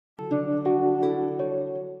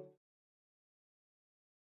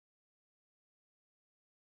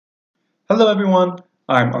Hello everyone,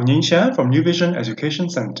 I'm Ong Yin from New Vision Education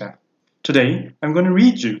Center. Today, I'm going to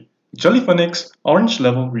read you Jellyphonics Orange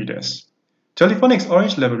Level Readers. Jellyphonics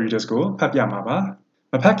Orange Level Readersကိုဖတ်ပြမှာပါ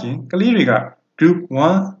။မဖတ်ခင်ကလေးတွေက Group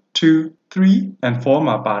 1, 2, 3 and 4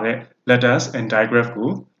မှာပါတဲ့ letters and digraphs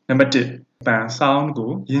ကိုနံပါတ် 1 အပန် sound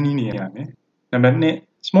ကိုရင်းနှီးနေရမယ်။နံပါတ် 2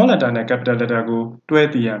 small letter နဲ့ capital letter ကိုတွဲ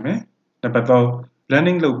သိရမယ်။နံပါတ် 3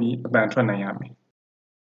 blending လုပ်ပြီးအပန်ထွက်နိုင်ရမယ်။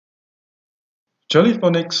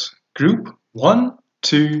 Jellyphonics Group 1,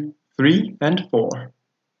 2, 3, and 4.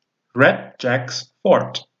 Red Jack's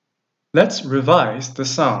Fort. Let's revise the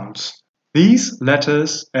sounds these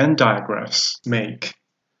letters and digraphs make.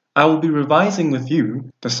 I will be revising with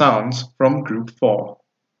you the sounds from Group 4.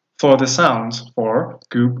 For the sounds for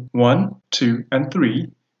Group 1, 2, and 3,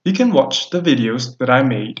 you can watch the videos that I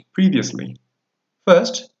made previously.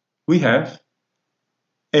 First, we have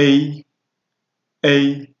A.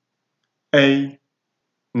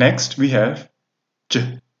 Next, we have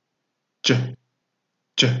J.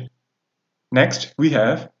 Next, we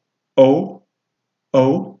have O.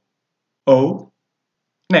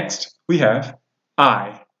 Next, we have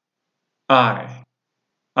I.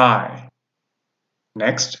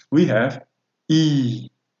 Next, we have E.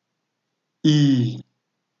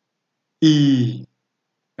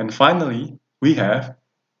 And finally, we have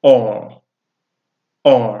OR.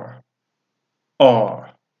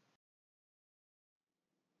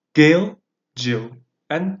 Gail, Jill,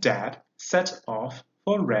 and Dad set off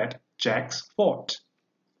for Red Jack's fort.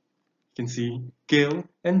 You can see Gail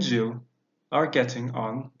and Jill are getting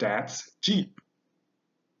on Dad's Jeep.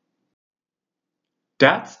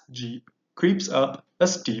 Dad's Jeep creeps up a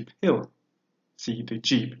steep hill. See, the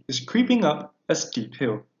Jeep is creeping up a steep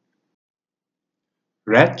hill.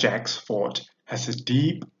 Red Jack's fort has a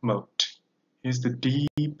deep moat. Here's the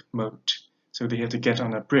deep moat. So they have to get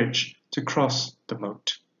on a bridge to cross the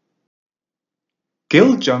moat.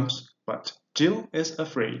 Gail jumps, but Jill is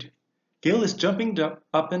afraid. Gail is jumping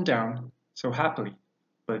up and down so happily,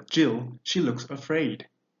 but Jill, she looks afraid.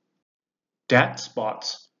 Dad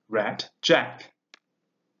spots Red Jack.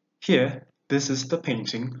 Here, this is the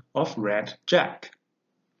painting of Red Jack.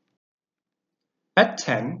 At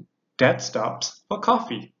 10, Dad stops for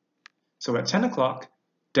coffee. So at 10 o'clock,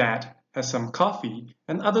 Dad has some coffee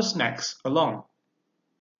and other snacks along.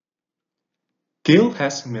 Gail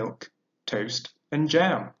has milk, toast, and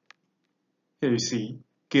jam. Here you see,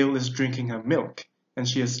 Gail is drinking her milk and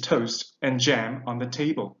she has toast and jam on the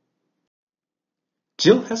table.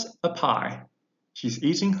 Jill has a pie. She's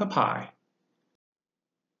eating her pie.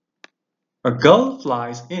 A gull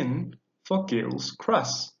flies in for Gail's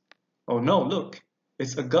crust. Oh no, look,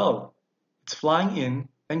 it's a gull. It's flying in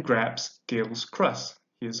and grabs Gail's crust.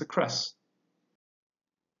 Here's a crust.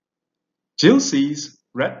 Jill sees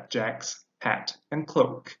Red Jack's hat and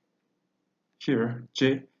cloak. Here,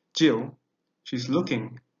 Jill, she's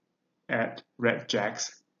looking at Red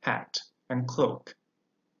Jack's hat and cloak.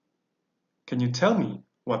 Can you tell me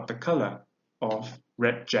what the color of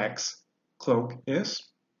Red Jack's cloak is?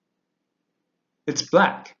 It's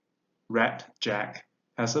black. Red Jack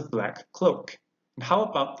has a black cloak. And how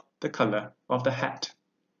about the color of the hat?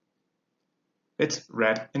 It's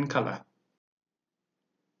red in color.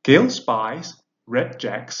 Gail spies Red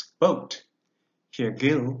Jack's boat. Here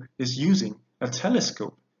Gail is using a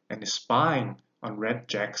telescope and is spying on Red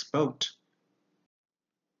Jack's boat.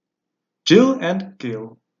 Jill and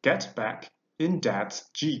Gail get back in Dad's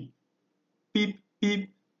Jeep. Beep,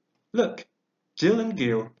 beep. Look, Jill and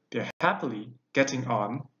Gail, they're happily getting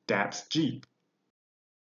on Dad's Jeep.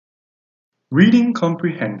 Reading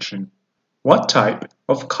comprehension. What type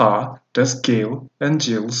of car does Gail and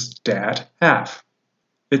Jill's dad have?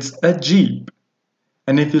 It's a Jeep.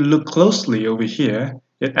 And if you look closely over here,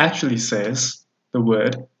 it actually says the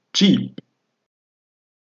word Jeep.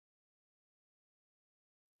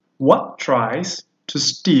 What tries to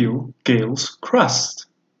steal Gail's crust?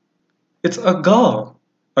 It's a gull.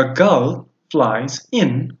 A gull flies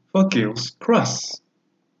in for Gail's crust.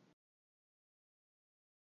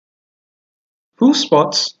 Who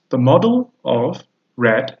spots the model of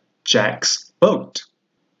Red Jack's boat?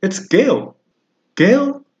 It's Gail.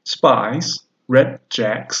 Gail spies Red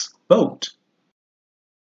Jack's boat.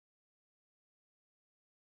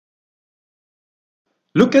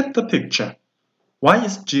 Look at the picture. Why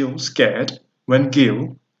is Jill scared when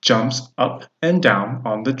Gail jumps up and down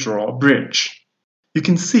on the drawbridge? You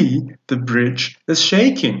can see the bridge is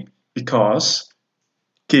shaking because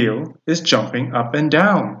Gail is jumping up and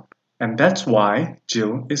down, and that's why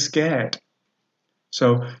Jill is scared.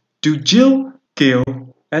 So, do Jill, Gail,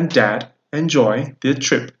 and Dad enjoy their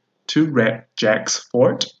trip to Red Jack's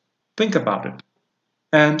fort? Think about it.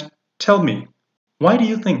 And Tell me, why do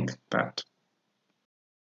you think that?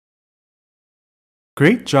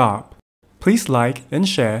 Great job! Please like and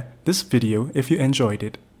share this video if you enjoyed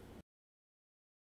it.